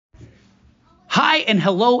Hi and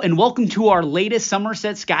hello and welcome to our latest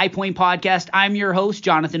Somerset Sky Point podcast. I'm your host,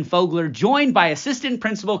 Jonathan Fogler, joined by Assistant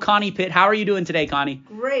Principal Connie Pitt. How are you doing today, Connie?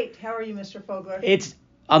 Great. How are you, Mr. Fogler? It's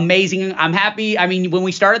amazing. I'm happy. I mean, when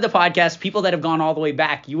we started the podcast, people that have gone all the way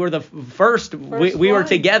back, you were the first we were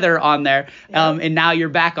together on there, and now you're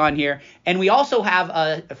back on here. And we also have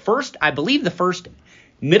the first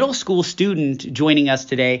middle school student joining us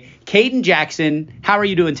today, Kaden Jackson. How are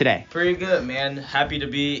you doing today? Pretty good, man. Happy to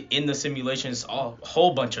be in the simulation. It's a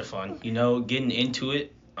whole bunch of fun, getting into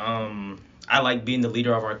it. I like being the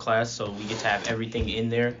leader of our class, so we get to have everything in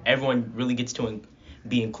there. Everyone really gets to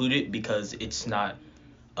be included because it's not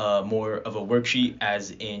more of a worksheet,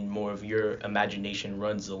 as in more of your imagination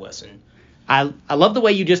runs the lesson. I love the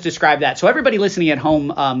way you just described that. So everybody listening at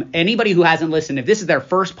home, anybody who hasn't listened, if this is their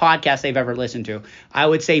first podcast they've ever listened to, I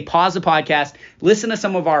would say pause the podcast, listen to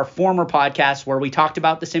some of our former podcasts where we talked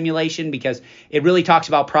about the simulation, because it really talks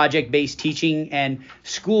about project-based teaching and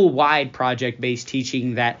school-wide project-based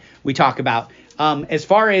teaching that we talk about. As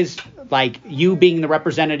far as like you being the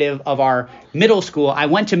representative of our middle school, I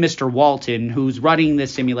went to Mr. Walton, who's running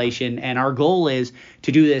this simulation, and our goal is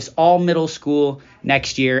to do this all middle school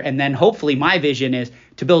next year. And then hopefully my vision is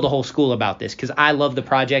to build a whole school about this, because I love the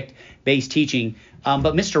project-based teaching.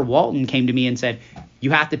 But Mr. Walton came to me and said, you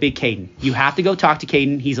have to pick Kaden. You have to go talk to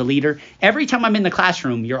Kaden. He's a leader. Every time I'm in the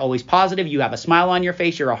classroom, you're always positive. You have a smile on your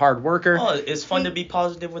face. You're a hard worker. Oh, it's fun to be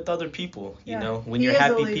positive with other people. When you're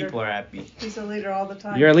happy, people are happy. He's a leader all the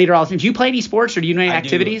time. You're a leader all the time. Do you play any sports or do you know any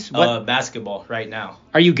activities? Basketball right now.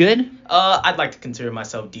 Are you good? I'd like to consider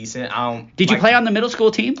myself decent. Did you play on the middle school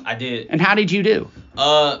team? I did. And how did you do?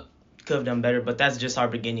 Could have done better, but that's just our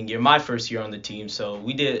beginning year. My first year on the team, so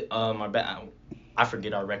we did I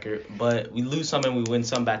forget our record, but we lose some and we win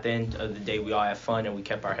some. But at the end of the day, we all have fun and we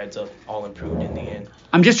kept our heads up, all improved in the end.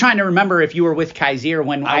 I'm just trying to remember if you were with Kaiser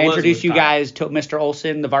when I introduced you guys to Mr.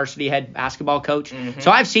 Olson, the varsity head basketball coach. Mm-hmm.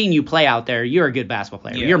 So I've seen you play out there. You're a good basketball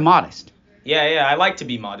player. Yeah. You're modest. Yeah, I like to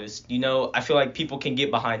be modest. I feel like people can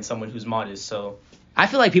get behind someone who's modest, so. I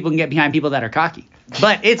feel like people can get behind people that are cocky,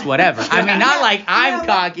 but it's whatever. I mean, not like I'm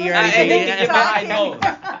cocky or anything. They can get behind both.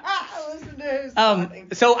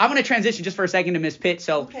 So I'm going to transition just for a second to Miss Pitt.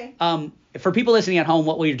 So for people listening at home,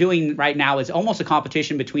 what we're doing right now is almost a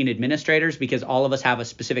competition between administrators, because all of us have a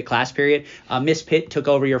specific class period. Miss Pitt took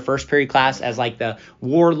over your first period class as like the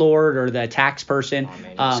warlord or the tax person. Oh,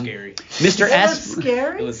 man, it was scary. Mr. S.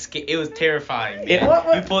 Scary? It was terrifying,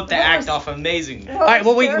 man. You pulled the act off amazing. All right,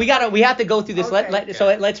 well, we have to go through this.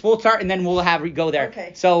 Okay. We'll start and then we'll go there.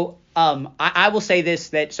 Okay. So I will say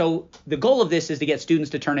this, so the goal of this is to get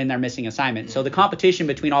students to turn in their missing assignments. So the competition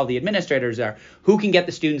between all the administrators are who can get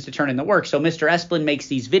the students to turn in the work. So Mr. Esplin makes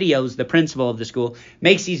these videos, the principal of the school,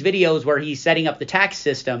 makes these videos where he's setting up the tax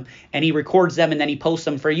system and he records them and then he posts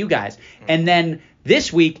them for you guys. And then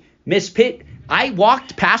this week, Miss Pitt, I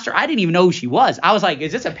walked past her. I didn't even know who she was. I was like,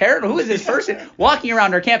 is this a parent? Who is this person walking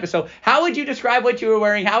around our campus? So how would you describe what you were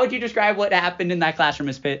wearing? How would you describe what happened in that classroom,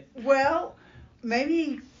 Miss Pitt? Well,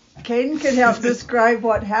 maybe Kaden could help describe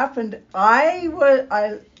what happened.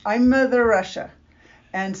 I'm Mother Russia.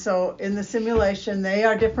 And so in the simulation, they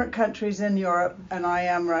are different countries in Europe, and I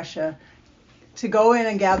am Russia, to go in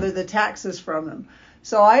and gather the taxes from them.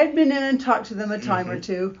 So I had been in and talked to them a time or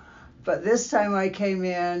two, but this time I came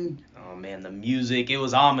in. Oh, man, the music, it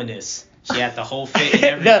was ominous. She had the whole fit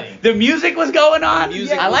and everything. the music was going on?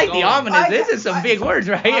 I like the ominous. This is some big words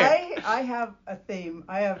right here. I have a theme.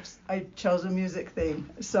 I chose a music theme.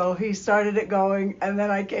 So he started it going, and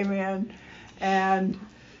then I came in, and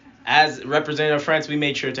as Representative France, we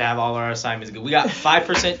made sure to have all our assignments good. We got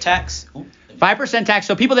 5% tax. 5% tax.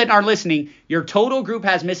 So people that aren't listening, your total group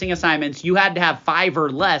has missing assignments. You had to have 5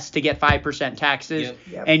 or less to get 5% taxes.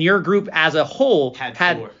 Yep. And your group as a whole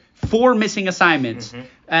had 4 missing assignments,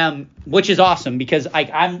 which is awesome, because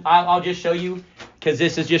I'll just show you, because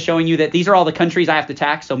this is just showing you that these are all the countries I have to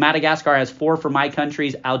tax. So Madagascar has 4 for my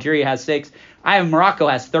countries. Algeria has 6. Morocco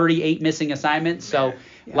has 38 missing assignments. So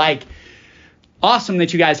awesome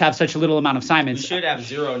that you guys have such a little amount of assignments. We should have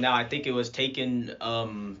 0 now. I think it was taken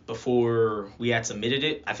before we had submitted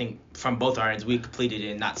it. I think from both our ends, we completed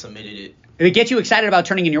it and not submitted it. It gets you excited about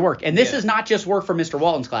turning in your work. And this is not just work for Mr.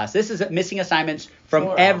 Walton's class. This is missing assignments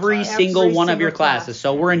from every single one of your classes.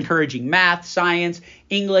 So we're encouraging math, science,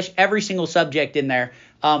 English, every single subject in there.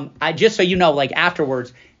 Just so you know, like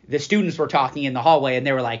afterwards, the students were talking in the hallway, and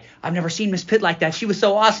they were like, I've never seen Miss Pitt like that. She was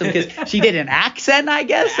so awesome, because she did an accent, I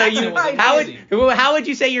guess. So how would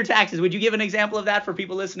you say your taxes? Would you give an example of that for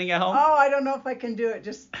people listening at home? Oh, I don't know if I can do it.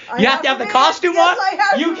 You have to have the costume on?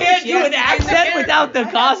 You can't do an accent without the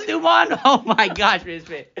costume on? Oh, my gosh, Miss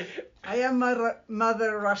Pitt. I am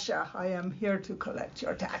Mother Russia. I am here to collect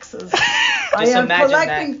your taxes. I am imagine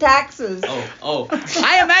collecting taxes. Oh.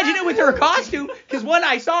 I imagine it with her costume, because when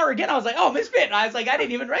I saw her again, I was like, oh, Miss Pitt. I was like, I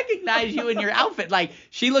didn't even recognize you in your outfit. Like,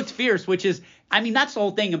 she looked fierce, which is, I mean, that's the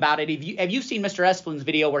whole thing about it. Have you seen Mr. Esplin's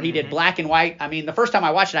video where he did black and white? I mean, the first time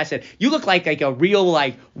I watched it, I said, you look like a real,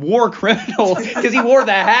 like, war criminal, because he wore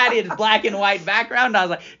the hat in black and white background. I was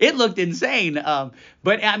like, it looked insane.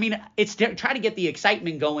 But, I mean, it's try to get the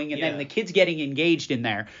excitement going, and then the kids getting engaged in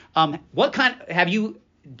there. Have you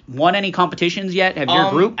won any competitions yet? Have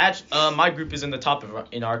your group? My group is in the top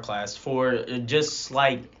in our class for just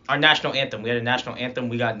like our national anthem. We had a national anthem.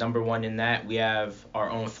 We got number 1 in that. We have our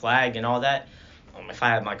own flag and all that. If I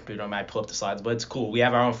had my computer, I might pull up the slides, but it's cool. We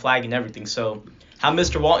have our own flag and everything. So how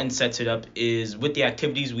Mr. Walton sets it up is with the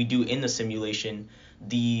activities we do in the simulation,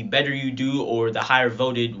 the better you do or the higher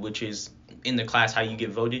voted, which is in the class how you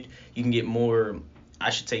get voted, you can get more,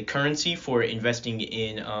 I should say, currency for investing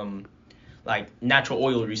in like natural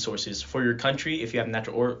oil resources for your country. If you have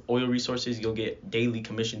natural oil resources, you'll get daily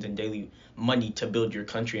commissions and daily money to build your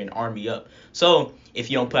country and army up. So if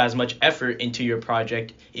you don't put as much effort into your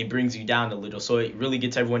project, it brings you down a little. So it really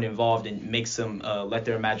gets everyone involved and makes them let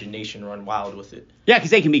their imagination run wild with it. Yeah, because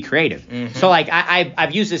they can be creative. Mm-hmm. So like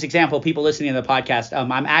I've used this example. People listening to the podcast.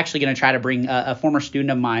 I'm actually going to try to bring a former student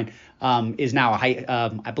of mine. Is now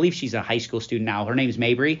I believe she's a high school student now. Her name is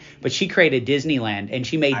Mabry, but she created Disneyland, and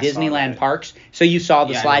she made Disneyland parks. So you saw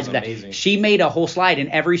the slides of that. Amazing. She made a whole slide, and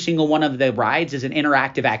every single one of the rides is an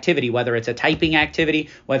interactive activity, whether it's a typing activity,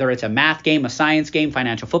 whether it's a math game, a science game,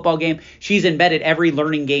 financial football game. She's embedded every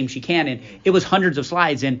learning game she can, and it was hundreds of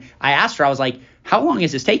slides. And I asked her, I was like, how long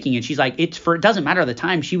is this taking? And she's like, it doesn't matter the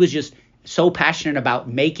time. She was just so passionate about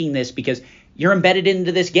making this because you're embedded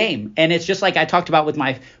into this game. And it's just like I talked about with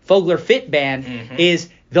my Fogler Fit band, is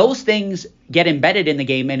those things get embedded in the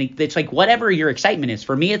game, and it's like whatever your excitement is.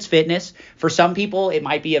 For me, it's fitness. For some people, it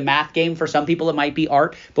might be a math game. For some people, it might be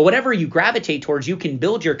art. But whatever you gravitate towards, you can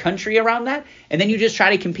build your country around that, and then you just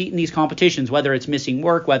try to compete in these competitions, whether it's missing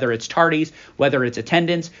work, whether it's tardies, whether it's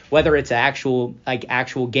attendance, whether it's an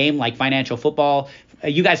actual game like financial football.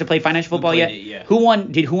 You guys have played financial football yet? Yeah. Who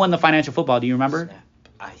won the financial football? Do you remember?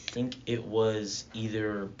 I think it was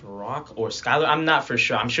either Brock or Skylar. I'm not for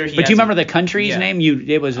sure. I'm sure he. But do you remember the country's name?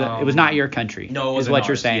 It was not your country. No, it wasn't is what ours,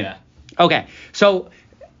 you're saying. Yeah. Okay, so.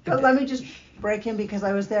 But let me just break in because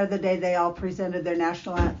I was there the day they all presented their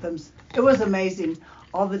national anthems. It was amazing.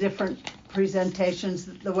 All the different presentations,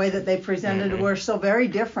 the way that they presented were so very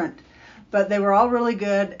different. But they were all really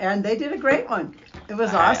good, and they did a great one. It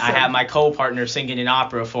was awesome. I had my co-partner singing an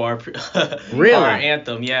opera for our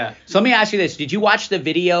anthem, yeah. So let me ask you this. Did you watch the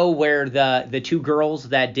video where the two girls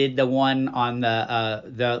that did the one on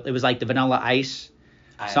it was like the Vanilla Ice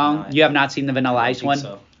song? You have not seen the Vanilla Ice one?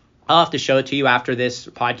 So. I'll have to show it to you after this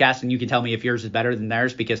podcast, and you can tell me if yours is better than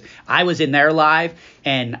theirs, because I was in there live,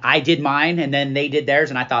 and I did mine, and then they did theirs,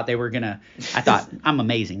 and I thought I'm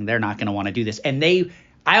amazing. They're not going to want to do this. And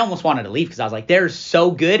I almost wanted to leave because I was like, they're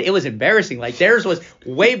so good. It was embarrassing. Like theirs was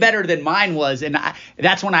way better than mine was. And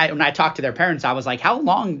that's when I talked to their parents, I was like, how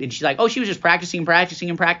long? And she's like, oh, she was just practicing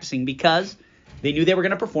because they knew they were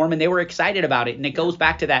going to perform and they were excited about it. And it goes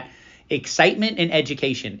back to that excitement in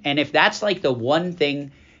education. And if that's like the one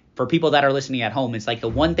thing for people that are listening at home, it's like the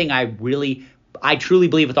one thing I truly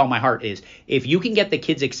believe with all my heart is if you can get the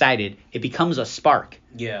kids excited, it becomes a spark.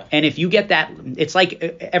 Yeah. And if you get that, it's like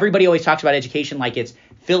everybody always talks about education like it's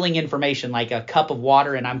filling information like a cup of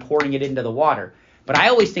water and I'm pouring it into the water. But I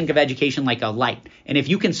always think of education like a light. And if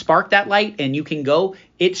you can spark that light and you can go,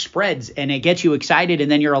 it spreads and it gets you excited,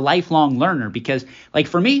 and then you're a lifelong learner. Because like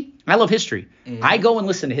for me, I love history. I go and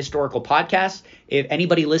listen to historical podcasts. If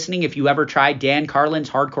anybody listening, if you ever tried Dan Carlin's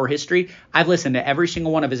Hardcore History, I've listened to every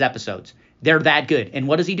single one of his episodes. They're that good. And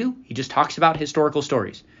what does he do? He just talks about historical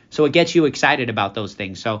stories. So it gets you excited about those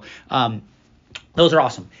things. So those are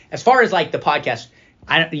awesome. As far as like the podcast,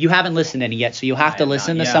 you haven't listened to any yet, so you'll have to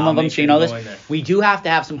listen to some of them so you know this. We do have to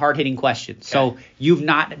have some hard-hitting questions. Okay. So you've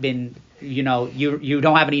not been, you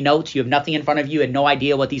don't have any notes. You have nothing in front of you and no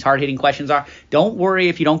idea what these hard-hitting questions are. Don't worry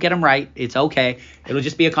if you don't get them right. It's okay. It'll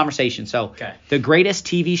just be a conversation. So The greatest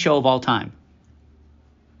TV show of all time.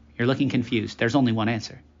 You're looking confused. There's only one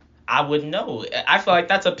answer. I wouldn't know. I feel like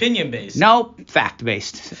that's opinion-based. No,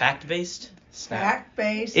 fact-based. Fact-based?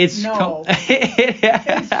 Fact-based? It's no.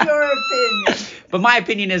 It's your opinion. But my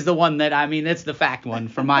opinion is the one that, it's the fact one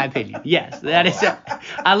from my opinion. Yes, that is it.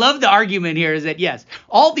 I love the argument here is that, yes,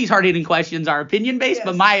 all these hard-hitting questions are opinion-based,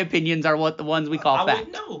 but my opinions are the ones we call fact. I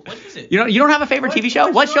wouldn't know. What is it? You don't have a favorite TV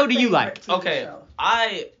show? What show do you like? Okay.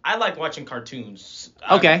 I like watching cartoons.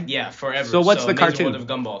 Okay. Yeah, forever. So what's the Amazing cartoon? World of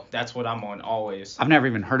Gumball. That's what I'm on always. I've never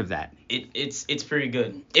even heard of that. It's pretty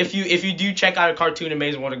good. If you do check out a cartoon,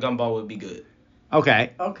 Amazing World of Gumball would be good.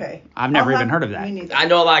 Okay. Okay. I've never even heard of that. Me neither. I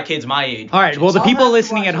know a lot of kids my age. All right. Well, the I'll people have to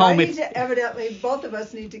listening watch at it. home, Evidently, both of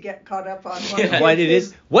us need to get caught up on what it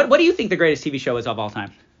is. What do you think the greatest TV show is of all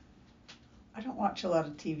time? I don't watch a lot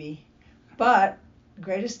of TV, but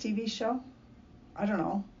greatest TV show? I don't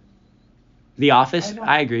know. The Office.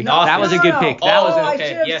 I agree. No, that was a good pick. That was I a, should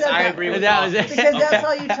okay. have Yes, said I that. agree with That was that. it. Because that's Okay.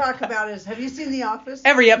 all you talk about is, have you seen The Office?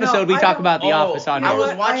 Every episode we No, talk I about The Office on I here. was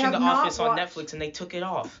I watching have The not Office on watched- Netflix and they took it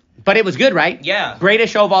off. But it was good, right? Yeah.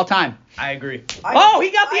 Greatest show of all time. I agree. He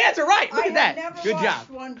got the answer right. Look at that. I have never Good watched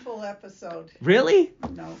job. one full episode. Really?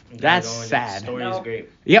 No. That's The sad. story No. is great.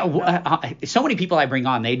 Yeah, so many people I bring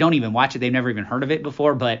on, they don't even watch it. They've never even heard of it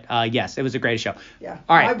before. But yes, it was the greatest show. Yeah.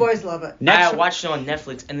 All right. My boys love it. Next, I watched it on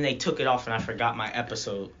Netflix and then they took it off and I forgot my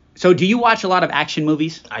episode. so do you watch a lot of action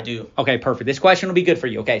movies? I do. Okay, perfect. This question will be good for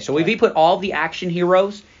you. Okay, so if we put all the action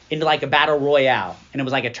heroes into like a battle royale and it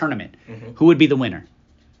was like a tournament, who would be the winner?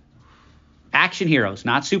 Action heroes,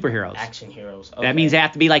 not superheroes. Action heroes. Okay. That means they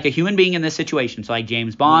have to be like a human being in this situation. So like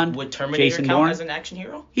James Bond, Would Terminator Jason count Bourne. as an action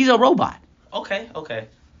hero? He's a robot. Okay.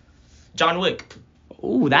 John Wick.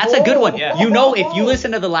 Ooh, that's a good one. Yeah. You know, if you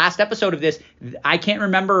listen to the last episode of this, I can't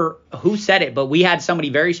remember who said it, but we had somebody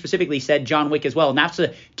very specifically said John Wick as well, and that's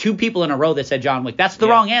the two people in a row that said John Wick. That's the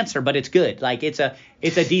wrong answer, but it's good. Like it's a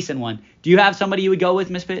decent one. Do you have somebody you would go with,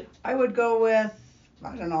 Miss Pitt? I would go with,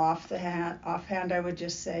 I don't know, offhand I would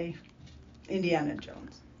just say Indiana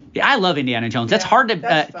Jones. Yeah, I love Indiana Jones. That's Yeah, hard to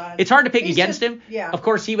that's fun. it's hard to pick He's against just- him. yeah. Of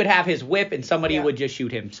course, he would have his whip and somebody Yeah. would just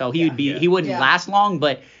shoot him. So he Yeah. would be Yeah. he wouldn't Yeah. last long,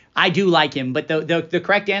 but I do like him. But the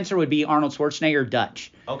correct answer would be Arnold Schwarzenegger,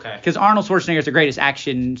 Dutch. Okay. Because Arnold Schwarzenegger is the greatest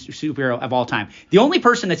action superhero of all time. The only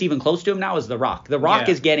person that's even close to him now is The Rock. The Rock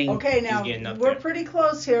Yeah. is getting. Okay, now getting up we're there. pretty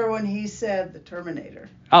close here when he said the Terminator.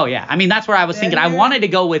 Oh yeah, I mean that's where I was thinking. I Then- wanted to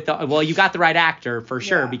go with. Well, you got the right actor for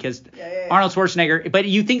sure Yeah. because Yeah. Arnold Schwarzenegger. But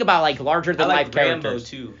you think about like larger I than life like Rambo characters.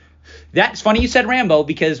 too. That's funny you said Rambo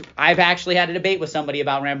because I've actually had a debate with somebody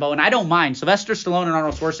about Rambo, and I don't mind. Sylvester Stallone and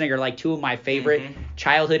Arnold Schwarzenegger are like two of my favorite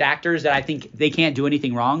childhood actors that I think they can't do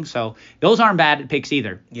anything wrong. So those aren't bad picks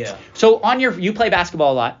either. Yeah, So you play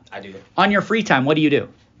basketball a lot. I do. On your free time, what do you do?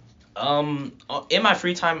 In my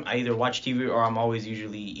free time, I either watch TV or I'm always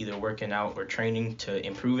usually either working out or training to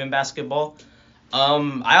improve in basketball.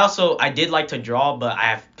 I did like to draw, but I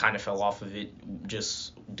have kind of fell off of it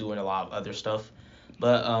just doing a lot of other stuff.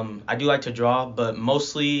 But I do like to draw, but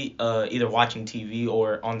mostly either watching TV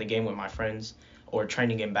or on the game with my friends or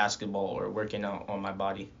training in basketball or working out on my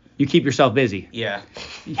body. You keep yourself busy. Yeah,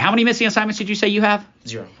 How many missing assignments did you say you have?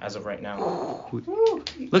 0 as of right now. Woo.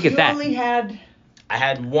 Look at You that. only had I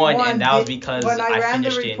had one, and that was He- because when I ran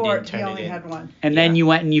finished the it and report, didn't he turn only it in. had one. And then you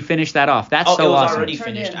went and you finished that off. That's Oh, so it was awesome. already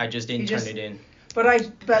Turned finished. in. I just didn't He turn just- it in.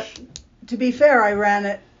 But to be fair, I ran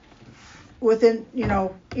it within,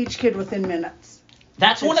 each kid within minutes.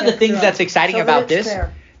 That's to one of the check things through. that's exciting So that about it's this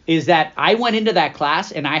fair. is that I went into that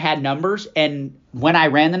class and I had numbers, and when I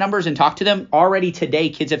ran the numbers and talked to them, already today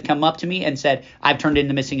kids have come up to me and said, I've turned in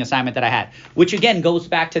the missing assignment that I had, which again goes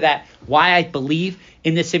back to that why I believe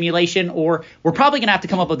in this simulation, or we're probably going to have to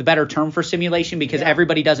come up with a better term for simulation because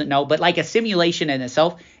everybody doesn't know, but like a simulation in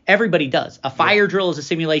itself, everybody does. A fire drill is a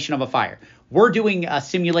simulation of a fire. We're doing a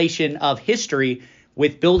simulation of history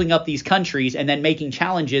with building up these countries and then making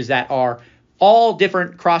challenges that are all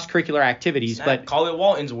different cross-curricular activities, but Call it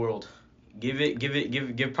Walton's World. Give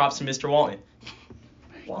props to Mr. Walton.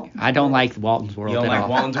 I don't like Walton's World You don't at like all.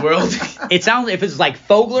 Walton's World? It sounds, if it's like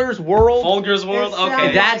Fogler's World, Folger's World? It Okay.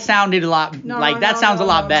 sounds that sounded a lot, No, that no, sounds a no,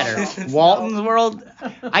 lot no, better. no. Walton's World?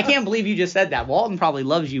 I can't believe you just said that. Walton probably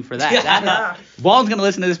loves you for that. Yeah. Walton's going to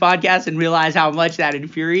listen to this podcast and realize how much that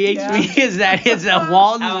infuriates me, is that it's a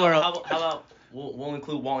Walton's World. How about we'll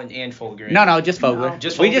include Walton and Folger in? No, just Fogler. No.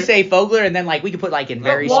 Just We Fogler? just say Fogler, and then like we could put like in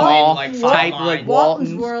very Walton- small like type five like lines. Walton's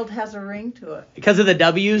Walton's. World has a ring to it. Because of the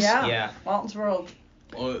W's? Yeah. Yeah. Walton's World.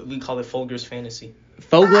 Or we call it Folger's Fantasy.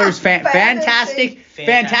 Fogler's Fantasy.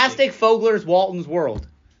 fantastic Fogler's Walton's World.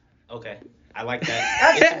 Okay. I like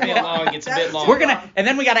that. It's a bit long. It's a bit long. We're gonna, and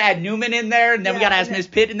then we gotta add Newman in there, and then we Yeah, gotta ask and Miss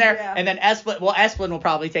Pitt in there, yeah. and then Esplin. Well, Esplin will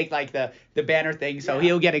probably take like the banner thing, so Yeah.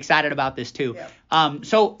 he'll get excited about this too. Yeah.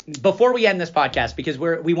 So before we end this podcast, because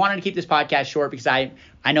we wanted to keep this podcast short, because I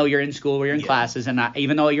know you're in school, you're in classes, and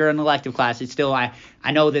even though you're in an elective class, it's still I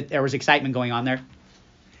know that there was excitement going on there.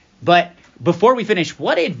 But before we finish,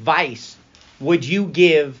 what advice would you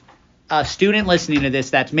give a student listening to this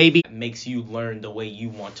that's maybe makes you learn the way you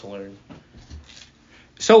want to learn.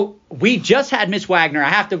 So we just had Miss Wagner.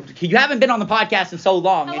 You haven't been on the podcast in so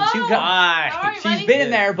long. Hello. And How are you, she's buddy? been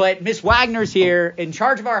in there, but Miss Wagner's here in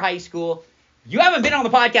charge of our high school. You haven't been on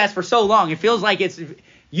the podcast for so long. It feels like it's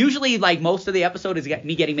usually like most of the episode is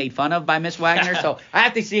me getting made fun of by Miss Wagner. So I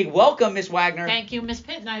have to say, welcome, Miss Wagner. Thank you. Miss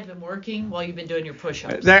Pitt and I have been working while you've been doing your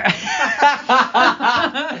push-ups. There-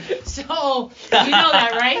 So, you know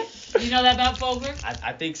that, right? You know that about Fogler?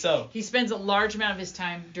 I think so. He spends a large amount of his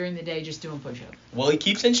time during the day just doing push-ups. Well, he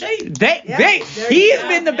keeps in shape. He's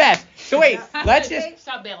been the best. So wait, let's just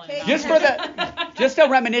Stop bailing. just a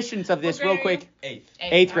reminiscence of this What real grade are quick. Eighth.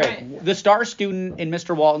 8th grade. All right. The star student in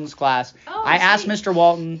Mr. Walton's class. Oh, I asked sweet. Mr.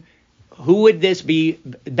 Walton, who would this be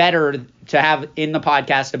better to have in the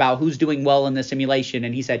podcast about who's doing well in the simulation?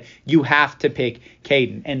 And he said, you have to pick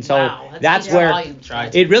Kaden. And so Wow, that's speaks where volumes.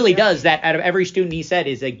 it really does. That out of every student he said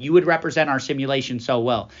is like, you would represent our simulation so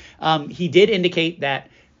well. He did indicate that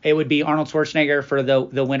it would be Arnold Schwarzenegger for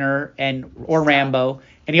the winner or Rambo.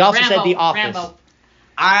 And he also said The Office. Rambo.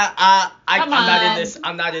 I'm Come not in on. this.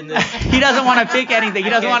 I'm not in this. He doesn't want to pick anything. He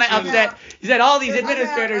doesn't want to can't choose. upset. He said all these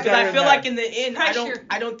administrators. Because are I feel in like there. in the end, Pressure.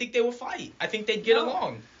 I don't think they will fight. I think they'd get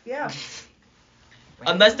along. Yeah.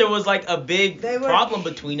 Unless there was like a big They would- problem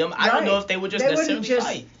between them, I don't know if they would just They wouldn't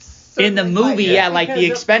necessarily just fight. In the certainly movie, fight yeah, like the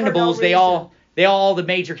because for no Expendables, reason. the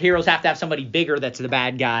major heroes have to have somebody bigger that's the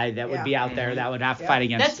bad guy that would be out there that would have to fight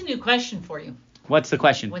against. That's a new question for you. What's the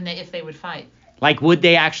question? If they would fight. Like, would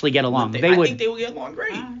they actually get along? I would. think they would get along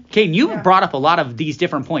great. Kane, you Yeah. brought up a lot of these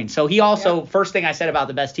different points. So he also, first thing I said about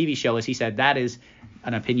the best TV show is he said that is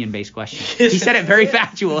an opinion-based question. He said it very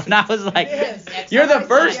factual, and I was like, It is. you're the Yeah.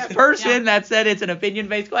 first Yeah. person that said it's an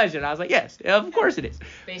opinion-based question. I was like, yes, of course it is.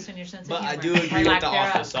 Based on your sense of But humor. I do or agree with lack The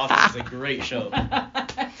thereof. Office. The Office is a great show.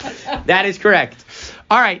 That is correct.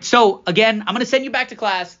 All right, so again, I'm going to send you back to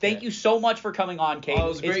class. Thank you so much for coming on, Kate. Oh, it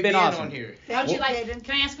was great it's been being awesome. on here. How'd you Well, like? Kaden.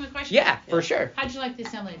 Can I ask him a question? Yeah, for sure. How'd you like the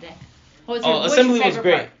assembly today? What's Assembly your was favorite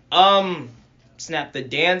great. part? Snap, the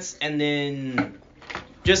dance and then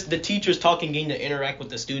just the teachers talking, getting to interact with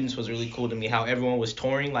the students was really cool to me. How everyone was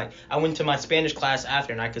touring. Like I went to my Spanish class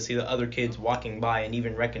after, and I could see the other kids walking by and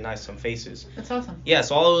even recognize some faces. That's awesome. Yeah,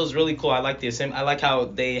 so all of it was really cool. I like the assembly. I like how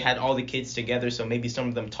they had all the kids together, so maybe some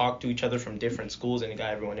of them talked to each other from different schools, and it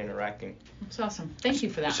got everyone interacting. That's awesome. Thank you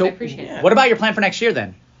for that. So I appreciate it. what about your plan for next year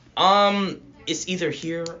then? It's either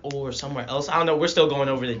here or somewhere else. I don't know. We're still going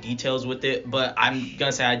over the details with it, but I'm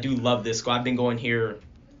gonna say I do love this school. I've been going here,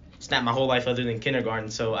 Snap, my whole life other than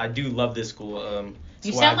kindergarten, so I do love this school.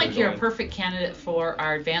 You sound like you're a perfect candidate for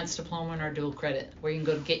our advanced diploma and our dual credit, where you can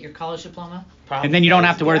go to get your college diploma. And then you don't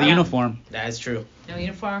have to wear the Yeah. uniform. That is true. No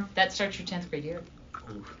uniform. That starts your 10th grade year.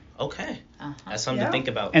 Okay, Uh-huh. that's something Yeah. to think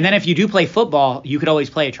about. And then if you do play football, you could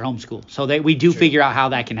always play at your home school. So we do figure out how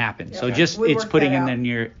that can happen. So Yeah. just We it's work putting that in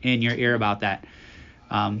your ear about that.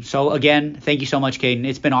 So again, thank you so much, Kaden.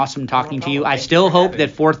 It's been awesome talking to you. I Thank still you for hope having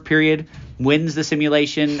that fourth period wins the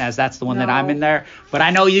simulation, as that's the one that I'm No. in there. But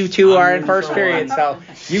I know you two I'm are in rooting first for period, one. so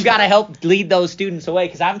you got to help lead those students away.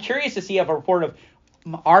 Because I'm curious to see a report of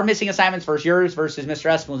our missing assignments versus yours versus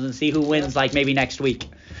Mr. Espinal's and see who wins like maybe next week.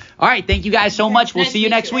 All right, thank you guys so much. We'll Nice see you to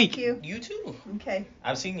meet next you. week. Thank you. You too. Okay.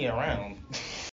 I've seen you around.